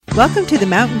Welcome to The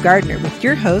Mountain Gardener with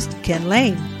your host, Ken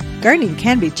Lane. Gardening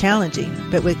can be challenging,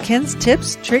 but with Ken's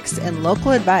tips, tricks, and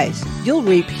local advice, you'll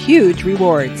reap huge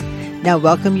rewards. Now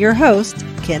welcome your host,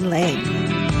 Ken Lane.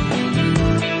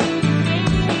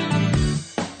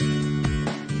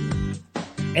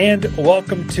 And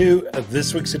welcome to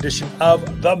this week's edition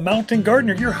of The Mountain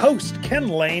Gardener. Your host, Ken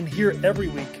Lane, here every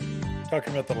week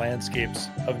talking about the landscapes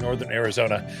of northern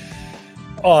Arizona.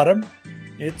 Autumn,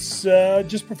 it's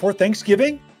just before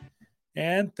Thanksgiving,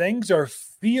 and things are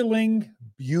feeling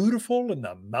beautiful in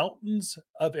the mountains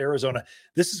of Arizona.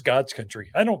 This is God's country.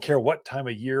 I don't care what time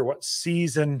of year, what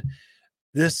season.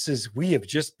 This is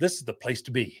the place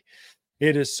to be.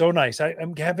 It is so nice.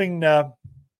 I'm having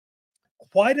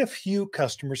quite a few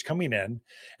customers coming in,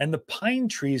 and the pine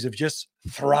trees have just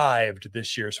thrived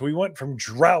this year. So we went from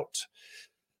drought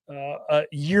a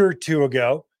year or two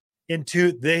ago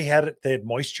into they had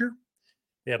moisture.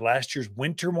 They had last year's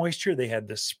winter moisture. They had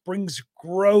the spring's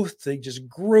growth. They just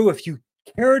grew. If you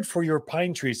cared for your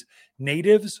pine trees,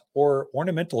 natives or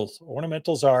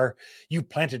ornamentals are you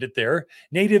planted it there.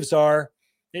 Natives are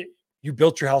you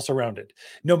built your house around it.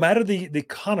 No matter the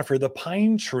conifer, the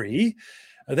pine tree,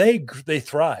 they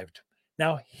thrived.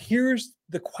 Now, here's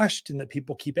the question that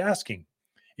people keep asking.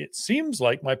 It seems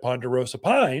like my ponderosa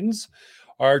pines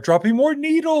are dropping more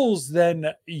needles than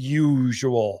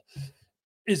usual.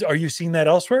 Are you seeing that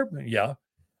elsewhere? Yeah.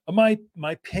 My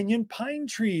pinyon pine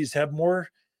trees have more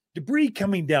debris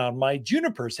coming down. My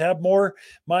junipers have more,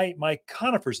 my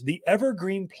conifers, the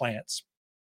evergreen plants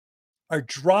are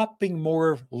dropping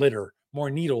more litter, more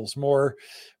needles, more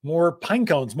pine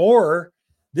cones, more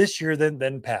this year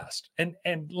than past. And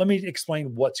let me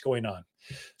explain what's going on.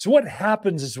 So what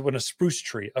happens is when a spruce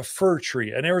tree, a fir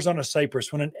tree, an Arizona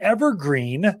cypress, when an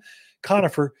evergreen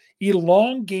conifer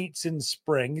elongates in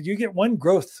spring, you get one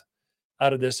growth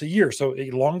out of this a year. So it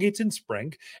elongates in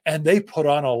spring, and they put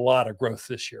on a lot of growth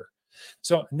this year.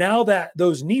 So now that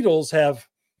those needles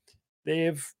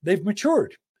they've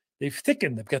matured, they've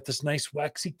thickened, they've got this nice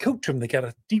waxy coat to them, they got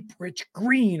a deep, rich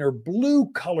green or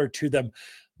blue color to them.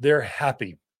 They're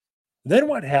happy. Then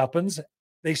what happens?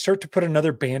 They start to put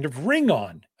another band of ring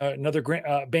on, another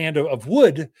band of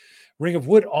wood, ring of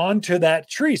wood onto that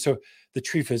tree. So the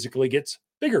tree physically gets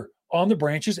bigger on the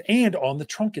branches and on the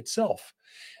trunk itself.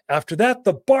 After that,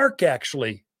 the bark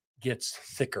actually gets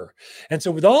thicker. And so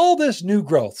with all this new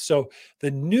growth, so the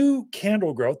new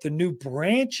candle growth, the new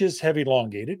branches have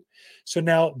elongated. So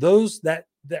now that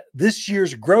this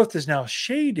year's growth is now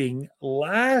shading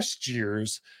last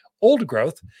year's old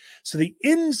growth. So the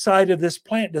inside of this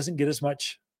plant doesn't get as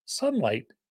much sunlight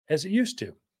as it used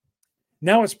to.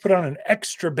 Now it's put on an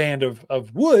extra band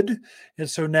of wood. And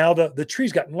so now the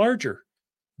tree's gotten larger.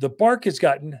 The bark has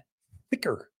gotten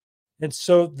thicker. And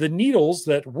so the needles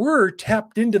that were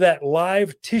tapped into that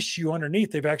live tissue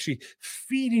underneath, they've actually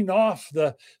feeding off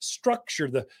the structure,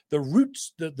 the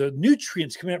roots, the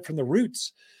nutrients coming up from the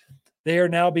roots. They are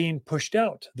now being pushed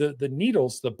out. The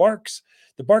needles, the bark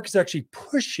is actually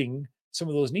pushing some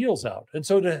of those needles out. And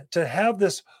so to have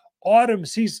this autumn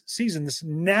season, this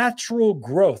natural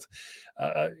growth,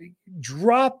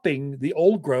 dropping the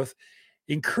old growth,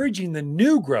 encouraging the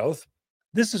new growth,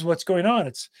 this is what's going on.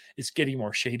 It's getting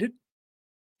more shaded.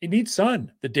 It needs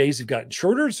sun. The days have gotten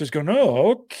shorter. So it's going,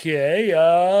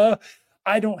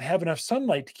 I don't have enough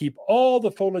sunlight to keep all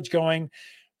the foliage going.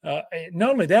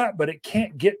 Not only that, but it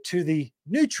can't get to the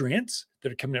nutrients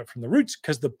that are coming up from the roots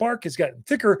because the bark has gotten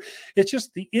thicker. It's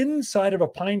just the inside of a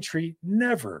pine tree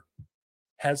never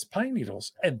has pine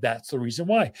needles. And that's the reason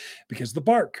why, because the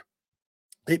bark,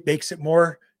 it makes it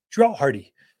more drought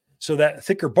hardy. So that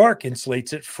thicker bark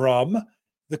insulates it from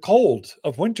the cold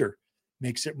of winter,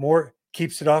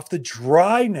 keeps it off the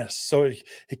dryness. So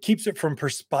it keeps it from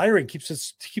perspiring, keeps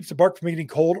the bark from getting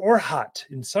cold or hot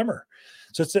in summer.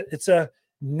 So it's a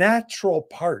natural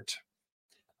part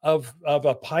of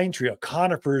a pine tree, a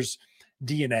conifer's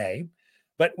DNA.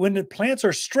 But when the plants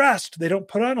are stressed, they don't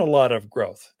put on a lot of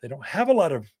growth. They don't have a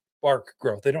lot of bark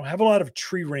growth. They don't have a lot of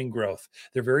tree ring growth.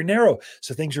 They're very narrow.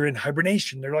 So things are in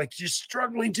hibernation. They're like just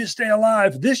struggling to stay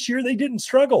alive. This year, they didn't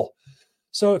struggle.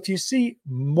 So if you see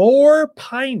more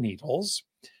pine needles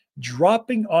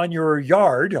dropping on your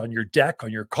yard, on your deck,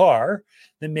 on your car,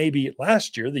 than maybe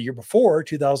last year, the year before,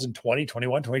 2020,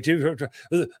 21, 22,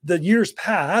 the years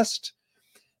past,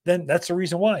 then that's the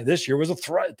reason why this year was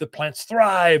the plants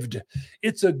thrived.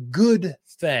 It's a good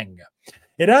thing.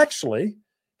 It actually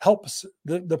helps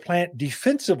the plant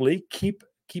defensively keep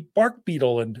bark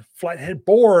beetle and flathead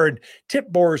borer and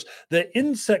tip borers, the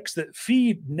insects that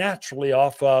feed naturally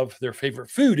off of their favorite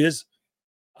food is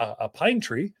a pine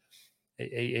tree,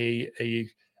 a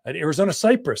An Arizona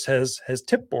cypress has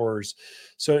tip borers.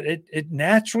 So it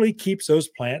naturally keeps those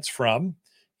plants from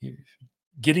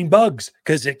getting bugs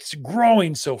because it's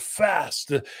growing so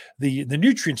fast. The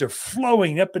nutrients are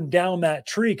flowing up and down that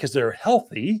tree because they're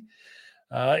healthy.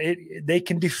 They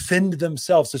can defend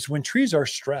themselves. It's when trees are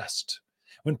stressed,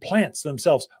 when plants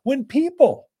themselves, when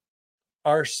people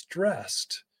are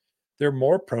stressed, they're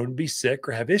more prone to be sick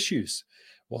or have issues.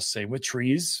 Well, same with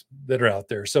trees that are out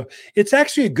there. So it's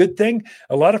actually a good thing.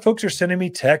 A lot of folks are sending me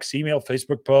texts, email,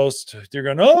 Facebook posts. They're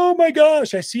going, oh my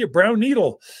gosh, I see a brown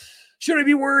needle. Should I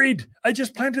be worried? I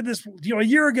just planted this, a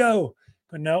year ago.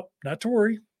 But no, not to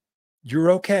worry.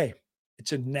 You're okay.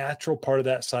 It's a natural part of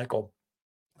that cycle.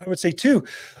 I would say too,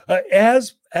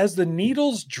 as the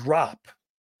needles drop,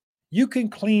 you can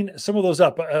clean some of those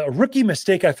up. A rookie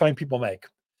mistake I find people make: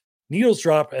 needles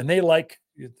drop and they like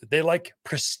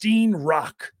pristine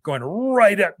rock going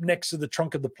right up next to the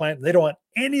trunk of the plant. They don't want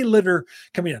any litter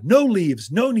coming in, no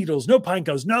leaves, no needles, no pine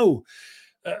cones, no.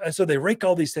 And so they rake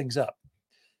all these things up.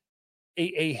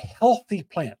 A healthy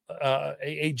plant,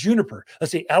 a juniper,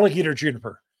 let's say alligator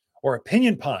juniper or a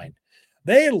pinyon pine,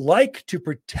 they like to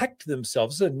protect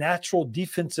themselves. It's a natural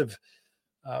defensive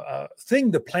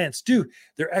thing the plants do.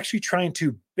 They're actually trying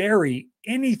to bury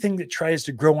anything that tries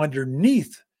to grow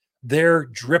underneath their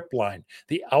drip line.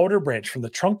 The outer branch, from the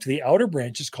trunk to the outer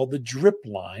branch, is called the drip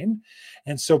line.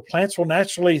 And so plants will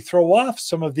naturally throw off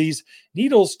some of these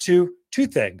needles to two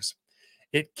things.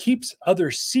 It keeps other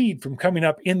seed from coming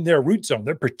up in their root zone.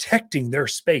 They're protecting their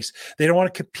space. They don't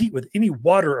want to compete with any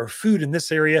water or food in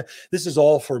this area. This is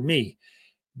all for me.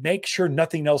 Make sure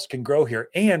nothing else can grow here.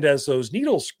 And as those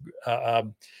needles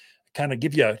kind of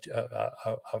give you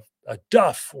a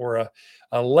duff or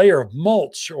a layer of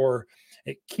mulch, or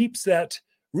it keeps that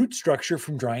root structure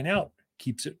from drying out,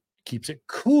 keeps it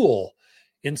cool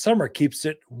in summer, keeps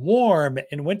it warm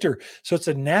in winter. So it's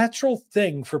a natural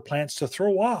thing for plants to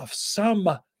throw off some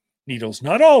needles,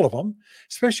 not all of them,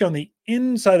 especially on the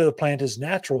inside of the plant is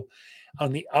natural.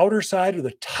 On the outer side or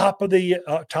the top of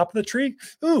the tree,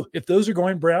 if those are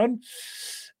going brown,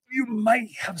 you might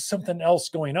have something else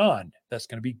going on. That's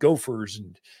going to be gophers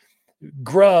and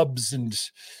grubs, and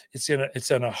it's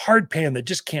in a hard pan that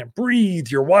just can't breathe.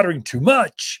 You're watering too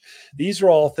much. These are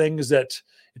all things that,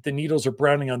 if the needles are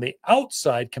browning on the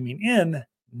outside coming in,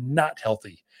 not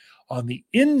healthy. On the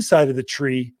inside of the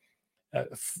tree,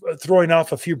 throwing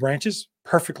off a few branches,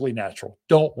 perfectly natural.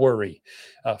 Don't worry.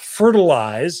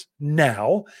 Fertilize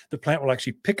now. The plant will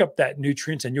actually pick up that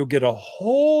nutrients and you'll get a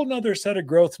whole nother set of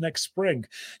growth next spring.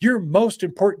 Your most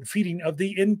important feeding of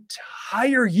the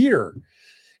entire year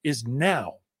is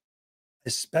now,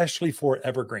 especially for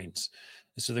evergreens.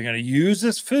 So they're going to use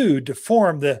this food to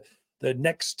form the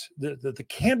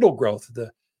candle growth,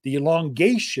 the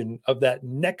elongation of that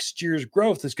next year's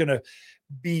growth is going to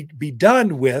be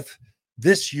done with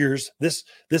this year's, this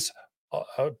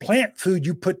plant food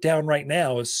you put down right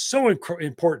now is so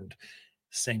important.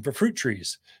 Same for fruit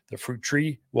trees. The fruit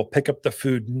tree will pick up the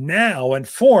food now and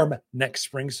form next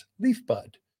spring's leaf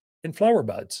bud and flower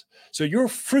buds. So your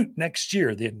fruit next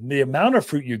year, the amount of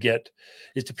fruit you get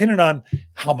is dependent on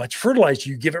how much fertilizer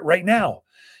you give it right now.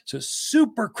 So it's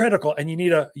super critical, and you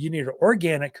need an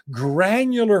organic,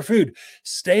 granular food.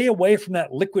 Stay away from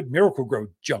that liquid Miracle-Gro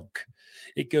junk.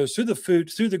 It goes through the food,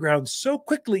 through the ground so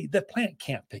quickly the plant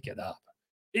can't pick it up.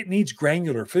 It needs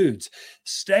granular foods.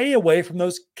 Stay away from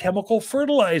those chemical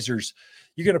fertilizers.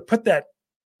 You're going to put that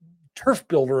turf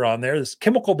builder on there, this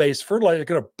chemical-based fertilizer,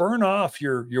 going to burn off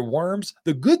your worms,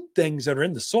 the good things that are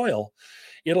in the soil.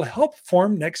 It'll help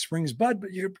form next spring's bud,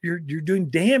 but you're doing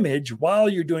damage while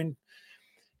you're doing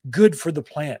good for the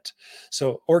plant.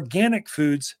 So organic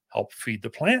foods help feed the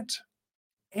plant,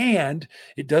 and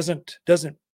it doesn't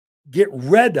get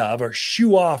rid of or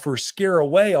shoo off or scare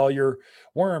away all your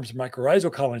worms,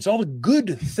 mycorrhizal colonies, all the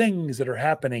good things that are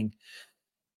happening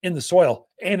in the soil.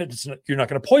 And you're not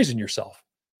going to poison yourself.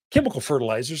 Chemical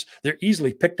fertilizers, they're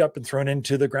easily picked up and thrown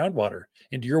into the groundwater,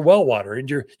 into your well water, and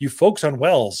you folks on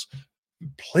wells,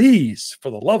 please, for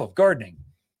the love of gardening,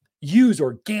 use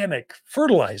organic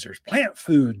fertilizers, plant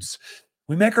foods.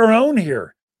 We make our own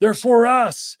here. They're for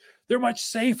us. They're much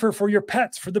safer for your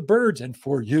pets, for the birds, and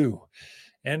for you.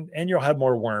 And you'll have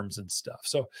more worms and stuff.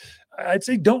 So I'd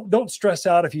say don't stress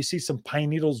out if you see some pine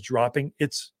needles dropping.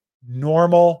 It's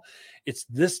normal. It's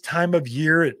this time of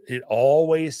year. It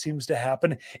always seems to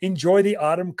happen. Enjoy the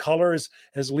autumn colors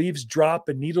as leaves drop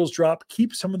and needles drop.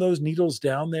 Keep some of those needles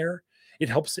down there. It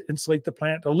helps to insulate the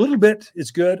plant. A little bit is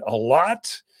good. A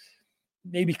lot,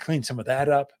 maybe clean some of that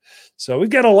up. So we've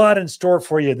got a lot in store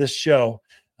for you this show.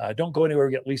 Don't go anywhere.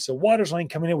 We got Lisa Waterslane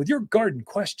coming in with your garden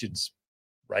questions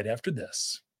right after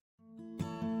this.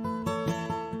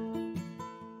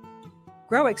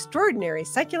 Grow extraordinary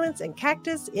succulents and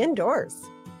cactus indoors.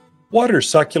 Water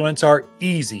succulents are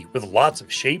easy with lots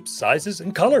of shapes, sizes,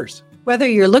 and colors. Whether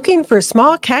you're looking for a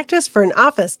small cactus for an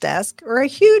office desk or a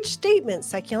huge statement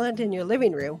succulent in your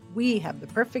living room, we have the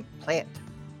perfect plant.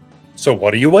 So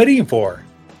what are you waiting for?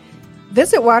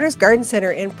 Visit Waters Garden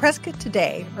Center in Prescott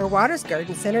today or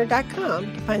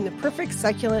watersgardencenter.com to find the perfect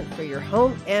succulent for your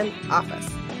home and office.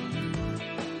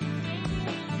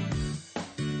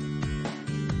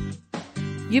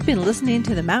 You've been listening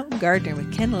to The Mountain Gardener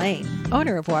with Ken Lane,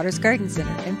 owner of Waters Garden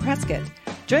Center in Prescott.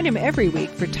 Join him every week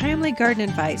for timely garden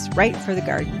advice right for the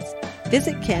gardens.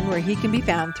 Visit Ken where he can be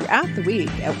found throughout the week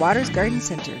at Waters Garden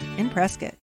Center in Prescott.